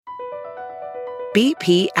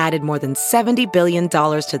BP added more than $70 billion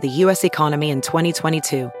to the U.S. economy in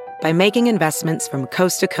 2022 by making investments from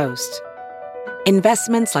coast to coast.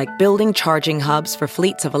 Investments like building charging hubs for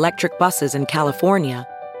fleets of electric buses in California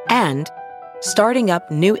and starting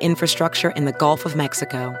up new infrastructure in the Gulf of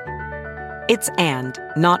Mexico. It's and,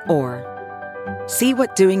 not or. See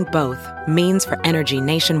what doing both means for energy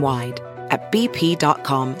nationwide at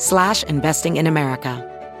bp.com/investing in America.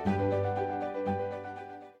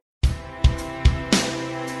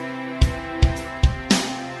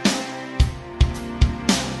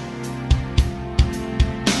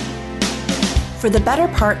 For the better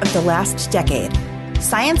part of the last decade,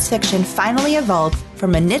 science fiction finally evolved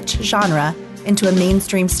from a niche genre into a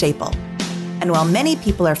mainstream staple. And while many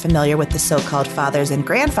people are familiar with the so-called fathers and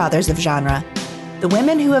grandfathers of genre, the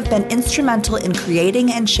women who have been instrumental in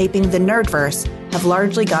creating and shaping the nerdverse have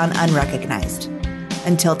largely gone unrecognized.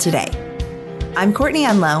 Until today. I'm Courtney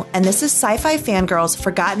Enlow, and this is Sci-Fi Fangirl's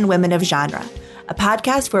Forgotten Women of Genre, a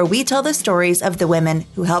podcast where we tell the stories of the women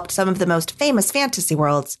who helped some of the most famous fantasy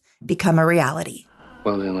worlds become a reality.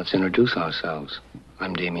 Well, then let's introduce ourselves.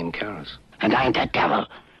 I'm Damien Karras. And I'm the devil.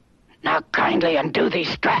 Now kindly undo these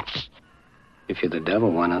straps. If you're the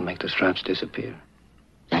devil, why not make the straps disappear?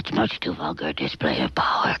 That's much too vulgar display of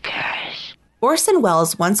power, Karras. Orson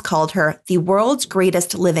Welles once called her the world's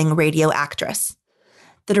greatest living radio actress.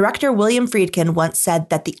 The director William Friedkin once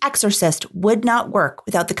said that The Exorcist would not work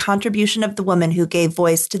without the contribution of the woman who gave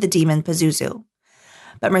voice to the demon Pazuzu.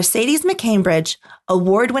 But Mercedes McCambridge,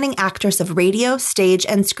 award-winning actress of radio, stage,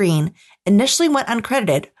 and screen, initially went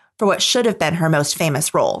uncredited for what should have been her most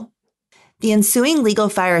famous role. The ensuing legal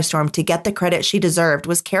firestorm to get the credit she deserved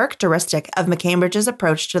was characteristic of McCambridge's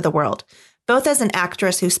approach to the world, both as an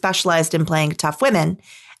actress who specialized in playing tough women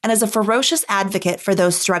and as a ferocious advocate for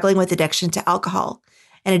those struggling with addiction to alcohol,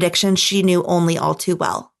 an addiction she knew only all too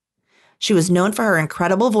well. She was known for her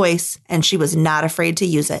incredible voice, and she was not afraid to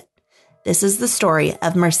use it. This is the story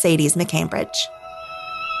of Mercedes McCambridge.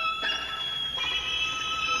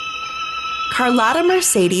 Carlotta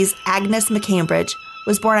Mercedes Agnes McCambridge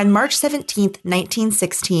was born on March 17,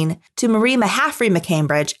 1916, to Marie Mahaffrey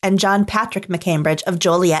McCambridge and John Patrick McCambridge of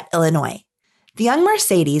Joliet, Illinois. The young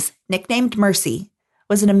Mercedes, nicknamed Mercy,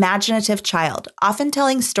 was an imaginative child, often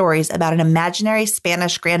telling stories about an imaginary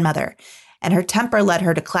Spanish grandmother, and her temper led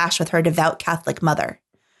her to clash with her devout Catholic mother.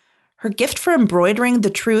 Her gift for embroidering the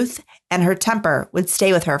truth and her temper would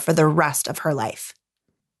stay with her for the rest of her life.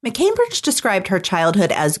 McCambridge described her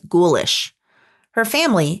childhood as ghoulish. Her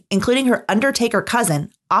family, including her undertaker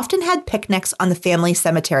cousin, often had picnics on the family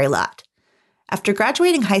cemetery lot. After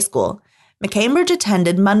graduating high school, McCambridge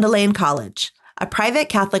attended Mundelein College, a private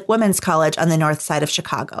Catholic women's college on the north side of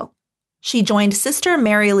Chicago. She joined Sister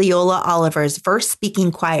Mary Leola Oliver's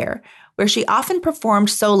verse-speaking choir, where she often performed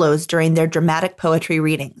solos during their dramatic poetry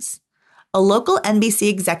readings. A local NBC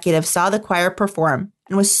executive saw the choir perform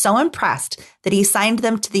and was so impressed that he signed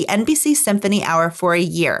them to the NBC Symphony Hour for a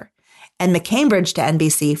year, and McCambridge to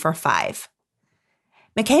NBC for 5.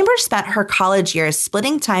 McCambridge spent her college years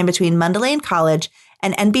splitting time between Mundelein College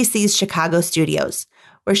and NBC's Chicago studios,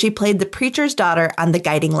 where she played the preacher's daughter on The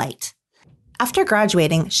Guiding Light. After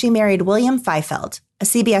graduating, she married William Fifield, a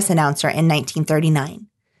CBS announcer, in 1939.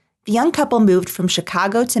 The young couple moved from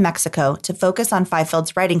Chicago to Mexico to focus on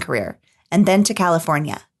Fifield's writing career, and then to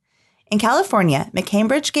California. In California,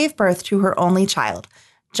 McCambridge gave birth to her only child,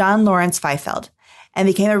 John Lawrence Fifield, and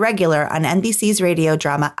became a regular on NBC's radio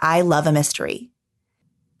drama I Love a Mystery.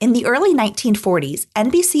 In the early 1940s,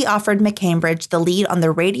 NBC offered McCambridge the lead on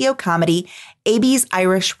the radio comedy Abie's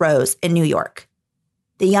Irish Rose in New York.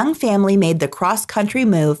 The young family made the cross-country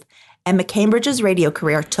move, and McCambridge's radio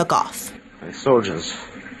career took off. My soldiers,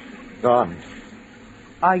 gone.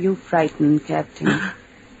 Are you frightened, Captain?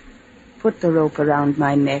 Put the rope around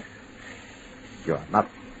my neck. You are not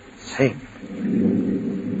sane.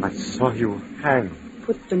 I saw you hang.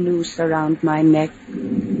 Put the noose around my neck.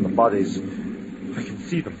 The bodies, I can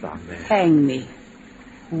see them down there. Hang me.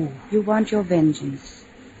 You want your vengeance.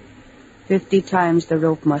 50 times the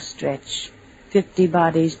rope must stretch. 50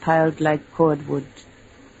 bodies piled like cordwood.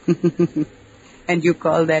 And you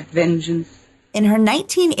call that vengeance? In her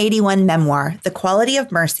 1981 memoir, The Quality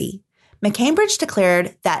of Mercy, McCambridge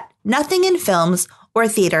declared that nothing in films or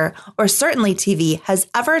theater, or certainly TV, has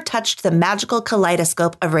ever touched the magical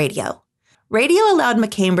kaleidoscope of radio. Radio allowed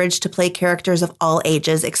McCambridge to play characters of all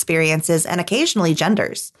ages, experiences, and occasionally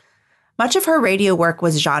genders. Much of her radio work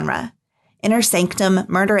was genre. Inner Sanctum,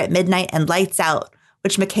 Murder at Midnight, and Lights Out,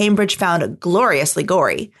 which McCambridge found gloriously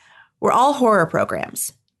gory, were all horror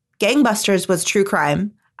programs. Gangbusters was true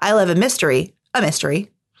crime. I Love a Mystery.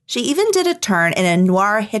 She even did a turn in a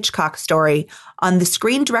noir Hitchcock story on the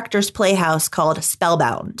Screen Directors Playhouse called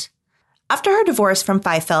Spellbound. After her divorce from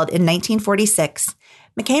Fifield in 1946,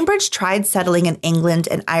 McCambridge tried settling in England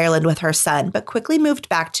and Ireland with her son, but quickly moved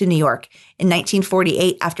back to New York in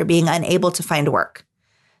 1948 after being unable to find work.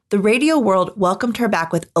 The radio world welcomed her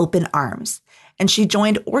back with open arms, and she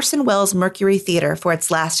joined Orson Welles' Mercury Theater for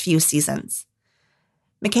its last few seasons.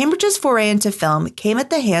 McCambridge's foray into film came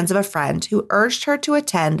at the hands of a friend who urged her to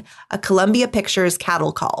attend a Columbia Pictures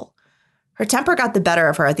cattle call. Her temper got the better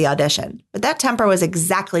of her at the audition, but that temper was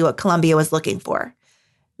exactly what Columbia was looking for.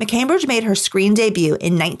 McCambridge made her screen debut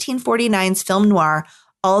in 1949's film noir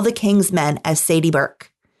All the King's Men as Sadie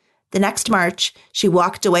Burke. The next March, she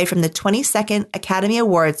walked away from the 22nd Academy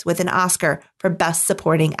Awards with an Oscar for Best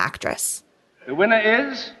Supporting Actress. The winner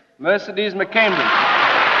is Mercedes McCambridge.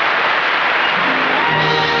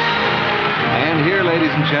 And here,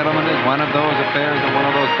 ladies and gentlemen, is one of those affairs and one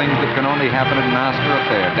of those things that can only happen at an Oscar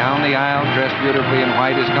affair. Down the aisle, dressed beautifully in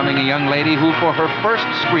white, is coming a young lady who, for her first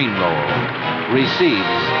screen role, receives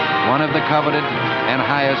one of the coveted and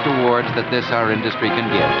highest awards that this our industry can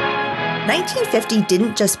give. 1950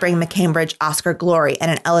 didn't just bring McCambridge Oscar glory and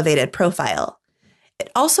an elevated profile.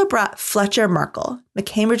 It also brought Fletcher Markle,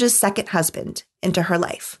 McCambridge's second husband, into her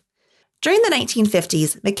life. During the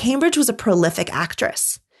 1950s, McCambridge was a prolific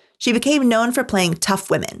actress. She became known for playing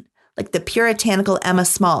tough women, like the puritanical Emma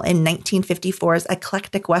Small in 1954's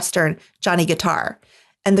eclectic western Johnny Guitar,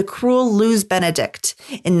 and the cruel Luz Benedict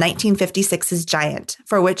in 1956's Giant,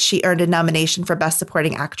 for which she earned a nomination for Best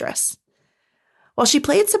Supporting Actress. While she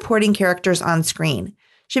played supporting characters on screen,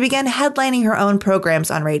 she began headlining her own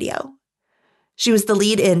programs on radio. She was the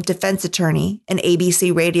lead in Defense Attorney, an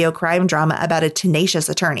ABC radio crime drama about a tenacious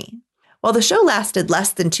attorney. While the show lasted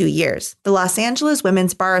less than 2 years, the Los Angeles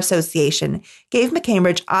Women's Bar Association gave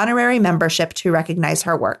McCambridge honorary membership to recognize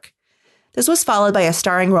her work. This was followed by a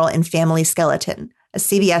starring role in Family Skeleton, a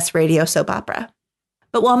CBS radio soap opera.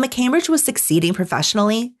 But while McCambridge was succeeding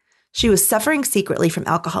professionally, she was suffering secretly from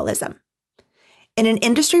alcoholism. In an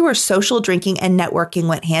industry where social drinking and networking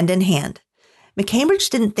went hand in hand,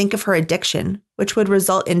 McCambridge didn't think of her addiction, which would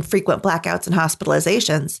result in frequent blackouts and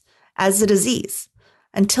hospitalizations, as a disease,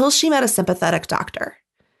 until she met a sympathetic doctor.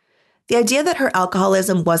 The idea that her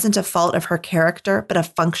alcoholism wasn't a fault of her character, but a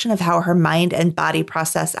function of how her mind and body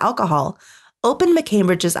process alcohol, opened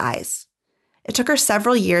McCambridge's eyes. It took her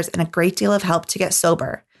several years and a great deal of help to get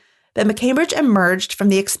sober, but McCambridge emerged from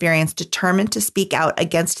the experience determined to speak out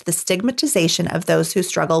against the stigmatization of those who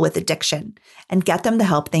struggle with addiction and get them the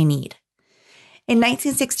help they need. In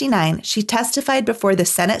 1969, she testified before the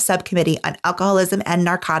Senate Subcommittee on Alcoholism and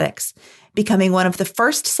Narcotics, becoming one of the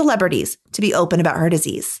first celebrities to be open about her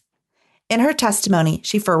disease. In her testimony,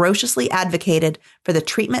 she ferociously advocated for the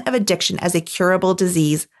treatment of addiction as a curable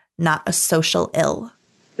disease, not a social ill.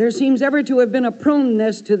 There seems ever to have been a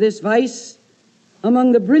proneness to this vice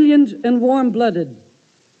among the brilliant and warm-blooded.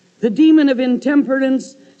 The demon of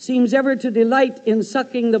intemperance seems ever to delight in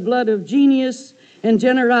sucking the blood of genius and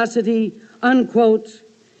generosity, unquote,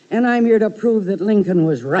 and I'm here to prove that Lincoln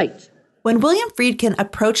was right. When William Friedkin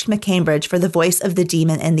approached McCambridge for the voice of the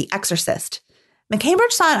demon in The Exorcist,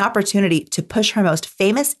 McCambridge saw an opportunity to push her most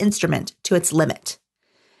famous instrument to its limit.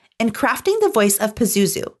 In crafting the voice of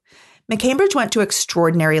Pazuzu, McCambridge went to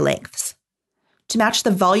extraordinary lengths. To match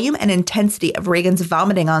the volume and intensity of Reagan's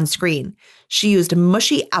vomiting on screen, she used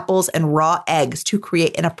mushy apples and raw eggs to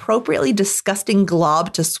create an appropriately disgusting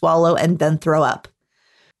glob to swallow and then throw up.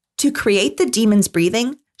 To create the demon's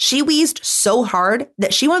breathing, she wheezed so hard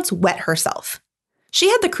that she once wet herself. She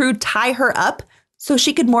had the crew tie her up so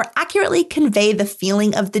she could more accurately convey the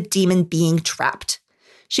feeling of the demon being trapped.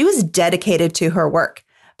 She was dedicated to her work,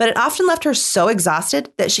 but it often left her so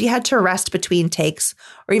exhausted that she had to rest between takes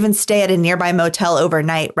or even stay at a nearby motel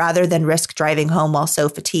overnight rather than risk driving home while so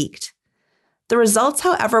fatigued. The results,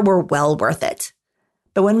 however, were well worth it.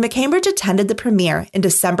 But when McCambridge attended the premiere in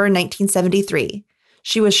December 1973,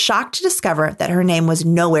 she was shocked to discover that her name was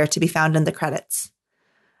nowhere to be found in the credits.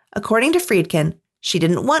 According to Friedkin, she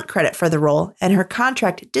didn't want credit for the role, and her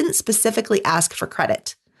contract didn't specifically ask for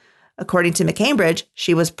credit. According to McCambridge,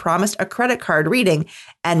 she was promised a credit card reading,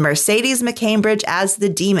 and Mercedes McCambridge as the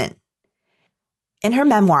demon. In her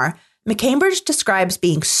memoir, McCambridge describes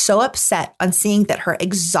being so upset on seeing that her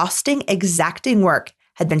exhausting, exacting work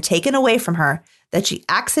had been taken away from her that she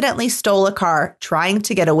accidentally stole a car trying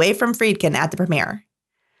to get away from Friedkin at the premiere.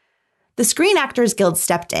 The Screen Actors Guild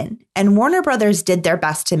stepped in, and Warner Brothers did their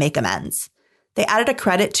best to make amends. They added a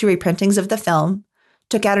credit to reprintings of the film,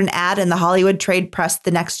 took out an ad in the Hollywood Trade Press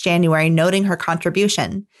the next January noting her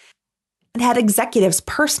contribution, and had executives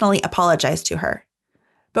personally apologize to her.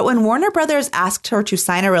 But when Warner Brothers asked her to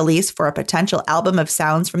sign a release for a potential album of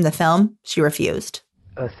sounds from the film, she refused.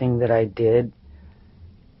 A thing that I did,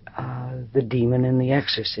 The Demon and the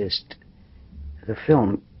Exorcist, the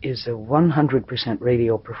film, is a 100%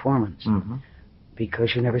 radio performance. Mm-hmm.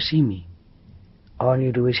 Because you never see me. All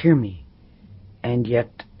you do is hear me. And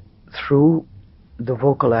yet, through the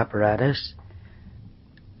vocal apparatus,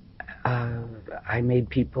 I made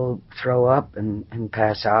people throw up and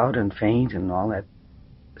pass out and faint and all that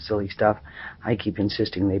silly stuff. I keep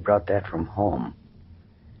insisting they brought that from home.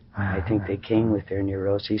 I think they came with their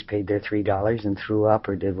neuroses, paid their $3 and threw up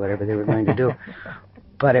or did whatever they were going to do.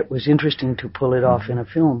 But it was interesting to pull it off in a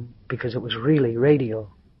film because it was really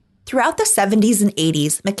radio. Throughout the 70s and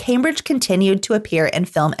 80s, McCambridge continued to appear in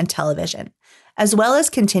film and television, as well as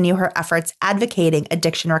continue her efforts advocating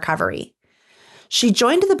addiction recovery. She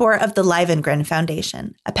joined the board of the Livengren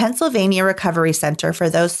Foundation, a Pennsylvania recovery center for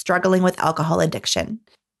those struggling with alcohol addiction,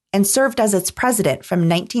 and served as its president from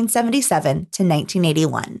 1977 to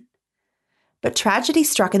 1981. But tragedy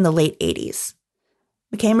struck in the late 80s.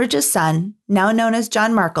 McCambridge's son, now known as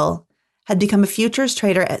John Markle, had become a futures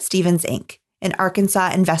trader at Stephens Inc., an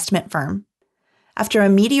Arkansas investment firm. After a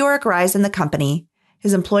meteoric rise in the company,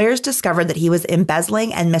 his employers discovered that he was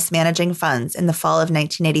embezzling and mismanaging funds in the fall of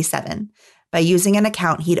 1987 by using an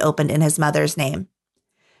account he'd opened in his mother's name.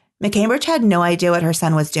 McCambridge had no idea what her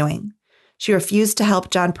son was doing. She refused to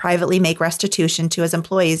help John privately make restitution to his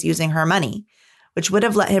employees using her money, which would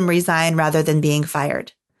have let him resign rather than being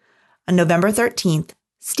fired. On November 13th,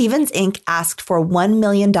 Stephens Inc. asked for $1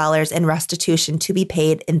 million in restitution to be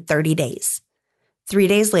paid in 30 days. 3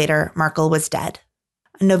 days later, Markle was dead.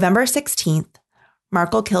 On November 16th,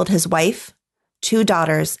 Markle killed his wife, 2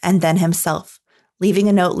 daughters, and then himself, leaving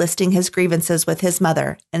a note listing his grievances with his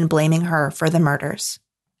mother and blaming her for the murders.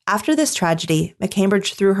 After this tragedy,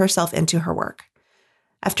 McCambridge threw herself into her work.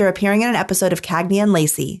 After appearing in an episode of Cagney and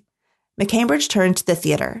Lacey, McCambridge turned to the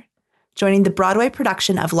theater, joining the Broadway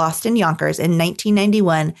production of Lost in Yonkers in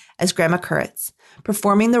 1991 as Grandma Kurtz,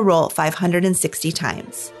 performing the role 560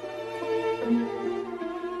 times.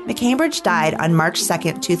 McCambridge died on March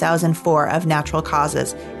 2, 2004 of natural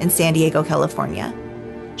causes in San Diego, California.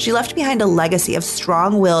 She left behind a legacy of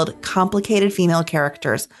strong-willed, complicated female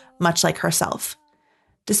characters, much like herself.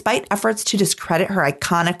 Despite efforts to discredit her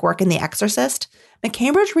iconic work in The Exorcist,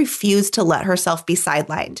 McCambridge refused to let herself be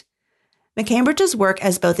sidelined. McCambridge's work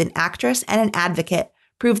as both an actress and an advocate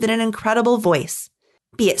proved that an incredible voice,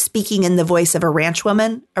 be it speaking in the voice of a ranch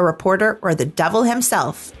woman, a reporter, or the devil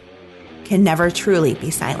himself, can never truly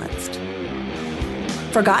be silenced.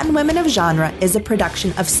 Forgotten Women of Genre is a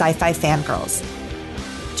production of Sci-Fi Fangirls.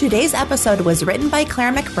 Today's episode was written by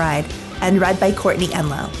Claire McBride and read by Courtney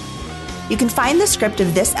Enlow. You can find the script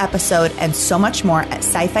of this episode and so much more at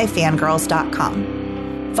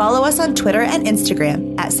sci-fifangirls.com. Follow us on Twitter and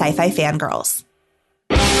Instagram at Sci-Fi Fangirls.